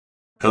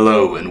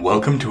Hello and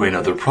welcome to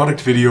another product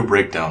video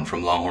breakdown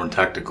from Longhorn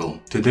Tactical.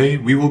 Today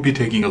we will be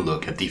taking a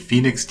look at the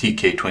Fenix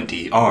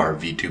TK20R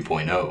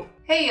v2.0.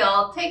 Hey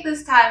y'all, take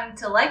this time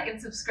to like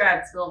and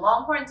subscribe to the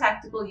Longhorn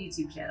Tactical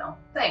YouTube channel.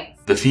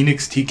 Thanks. The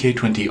Fenix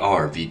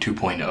TK20R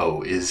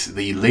v2.0 is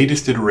the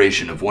latest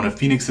iteration of one of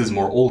Fenix's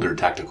more older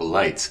tactical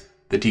lights,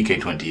 the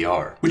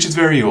TK20R, which is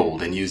very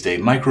old and used a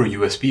micro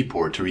USB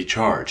port to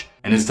recharge,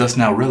 and is thus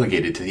now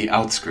relegated to the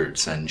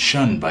outskirts and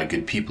shunned by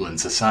good people in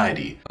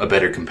society. A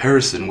better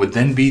comparison would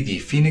then be the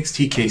Fenix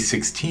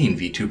TK16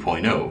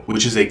 v2.0,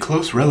 which is a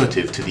close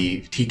relative to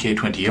the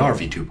TK20R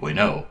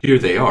v2.0. Here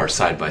they are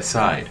side by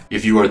side.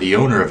 If you are the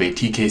owner of a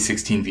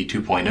TK16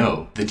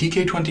 v2.0, the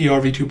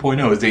TK20R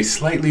v2.0 is a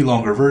slightly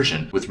longer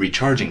version with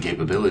recharging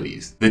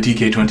capabilities. The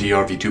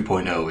TK20R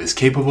v2.0 is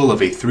capable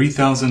of a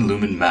 3000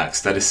 lumen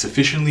max that is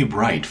sufficiently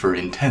bright for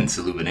intense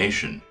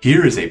illumination.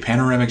 Here is a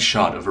panoramic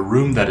shot of a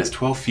room that is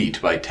 12 feet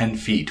by 10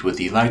 feet with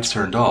the lights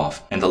turned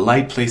off and the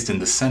light placed in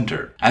the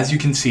center. As you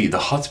can see, the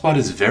hotspot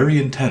is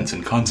very intense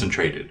and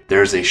concentrated.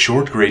 There is a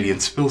short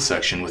gradient spill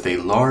section with a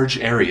large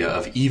area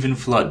of even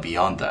flood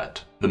beyond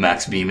that. The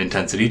max beam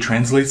intensity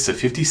translates to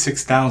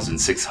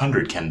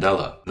 56,600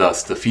 candela.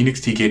 Thus, the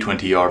Fenix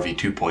TK20R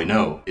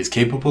v2.0 is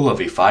capable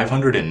of a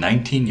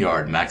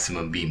 519-yard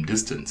maximum beam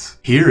distance.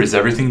 Here is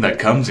everything that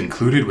comes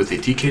included with the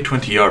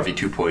TK20R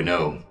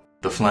v2.0.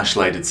 The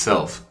flashlight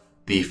itself,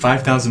 the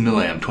 5000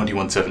 mAh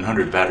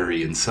 21700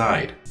 battery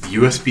inside,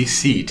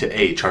 USB-C to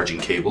A charging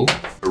cable,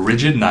 a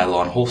rigid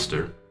nylon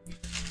holster,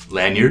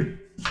 lanyard,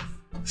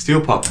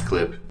 steel pocket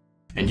clip,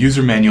 and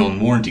user manual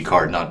and warranty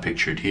card not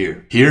pictured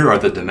here. Here are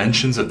the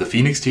dimensions of the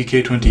Fenix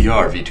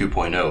TK20R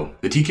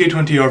v2.0. The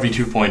TK20R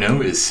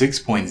v2.0 is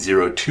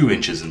 6.02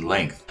 inches in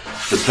length.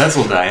 The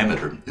bezel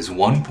diameter is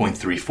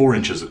 1.34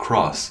 inches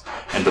across,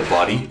 and the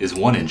body is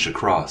 1 inch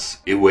across.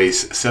 It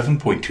weighs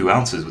 7.2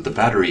 ounces with the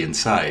battery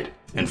inside,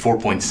 and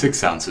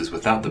 4.6 ounces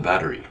without the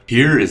battery.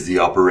 Here is the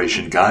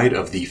operation guide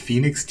of the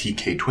Fenix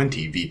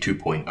TK20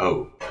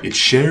 v2.0. It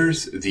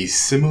shares the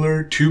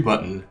similar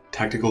 2-button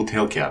tactical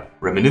tail cap,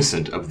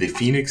 reminiscent of the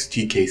Fenix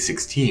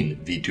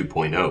TK16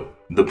 v2.0.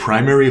 The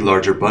primary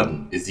larger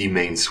button is the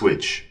main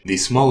switch. The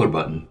smaller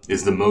button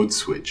is the mode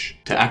switch.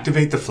 To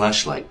activate the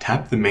flashlight,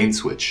 tap the main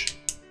switch,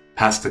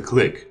 past the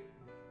click.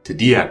 To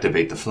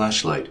deactivate the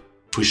flashlight,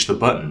 push the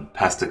button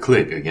past the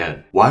click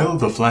again. While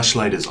the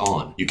flashlight is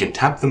on, you can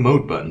tap the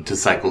mode button to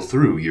cycle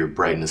through your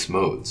brightness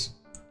modes.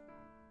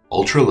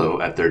 Ultra low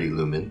at 30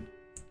 lumen,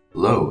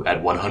 low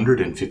at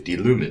 150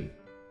 lumen,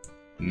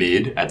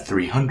 mid at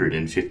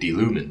 350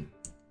 lumen,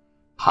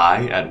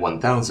 high at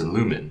 1000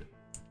 lumen,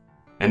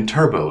 and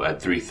turbo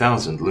at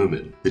 3000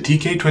 lumen. The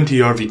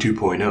TK20R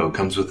v2.0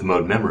 comes with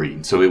mode memory,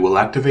 so it will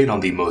activate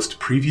on the most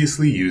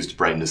previously used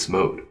brightness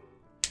mode.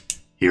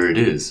 Here it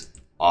is: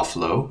 off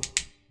low,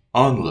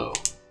 on low,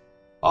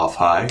 off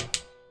high,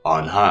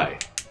 on high.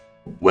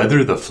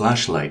 Whether the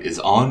flashlight is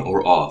on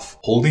or off,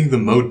 holding the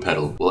mode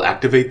pedal will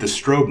activate the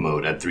strobe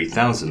mode at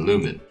 3000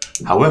 lumen.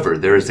 However,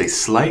 there is a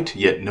slight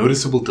yet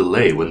noticeable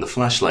delay when the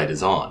flashlight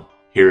is on.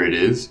 Here it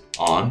is,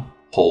 on,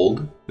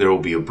 hold, there will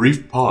be a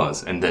brief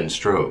pause and then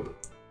strobe.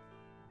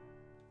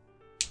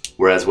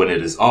 Whereas when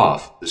it is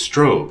off, the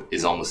strobe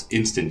is almost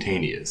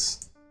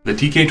instantaneous. The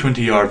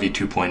TK20R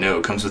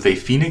v2.0 comes with a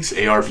Fenix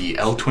ARV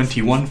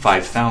L21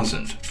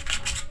 5000,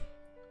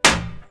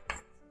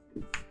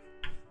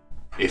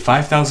 a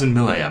 5000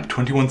 mAh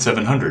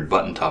 21700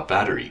 button top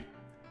battery.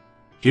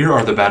 Here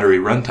are the battery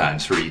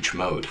runtimes for each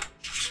mode.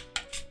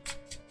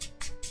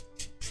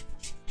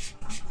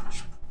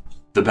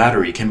 The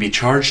battery can be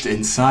charged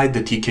inside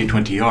the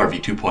TK20R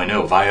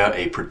v2.0 via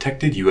a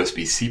protected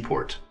USB-C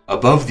port.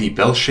 Above the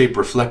bell-shaped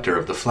reflector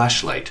of the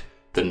flashlight,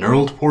 the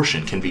knurled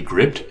portion can be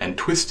gripped and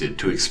twisted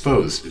to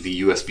expose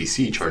the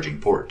USB-C charging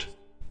port.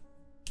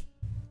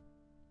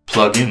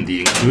 Plug in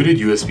the included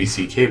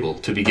USB-C cable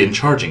to begin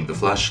charging the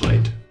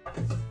flashlight.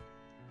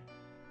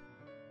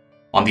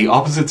 On the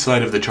opposite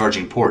side of the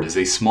charging port is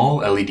a small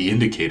LED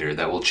indicator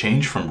that will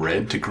change from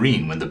red to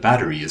green when the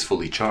battery is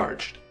fully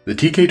charged. The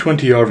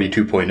TK20R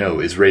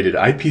v2.0 is rated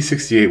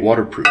IP68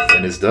 waterproof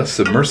and is thus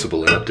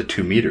submersible in up to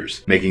 2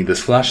 meters, making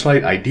this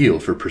flashlight ideal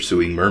for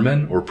pursuing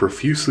mermen or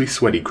profusely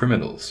sweaty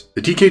criminals.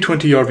 The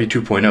TK20R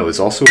v2.0 is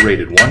also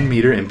rated 1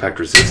 meter impact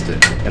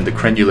resistant, and the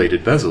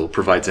crenulated bezel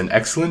provides an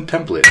excellent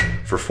template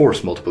for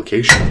force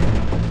multiplication.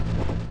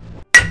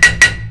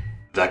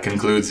 That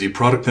concludes the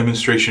product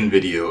demonstration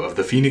video of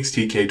the Fenix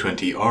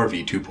TK20R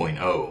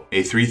v2.0,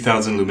 a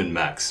 3000 lumen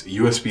max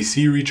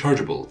USB-C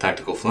rechargeable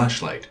tactical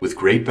flashlight with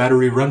great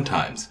battery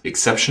runtimes,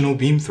 exceptional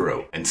beam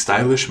throw, and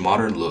stylish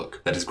modern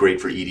look that is great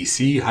for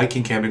EDC,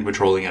 hiking, camping,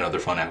 patrolling, and other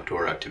fun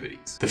outdoor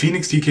activities. The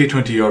Fenix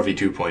TK20R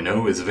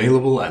v2.0 is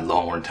available at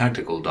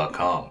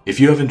longhorntactical.com. If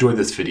you have enjoyed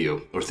this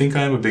video or think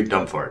I am a big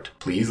dumb fart,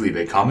 please leave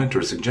a comment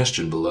or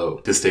suggestion below.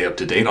 To stay up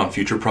to date on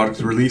future product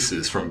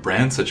releases from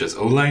brands such as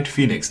Olight,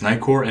 Fenix,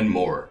 Nikkor, and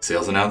more,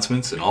 sales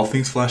announcements, and all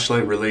things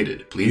flashlight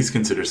related, please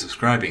consider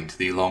subscribing to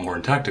the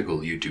Longhorn Tactical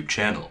YouTube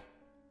channel.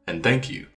 And thank you.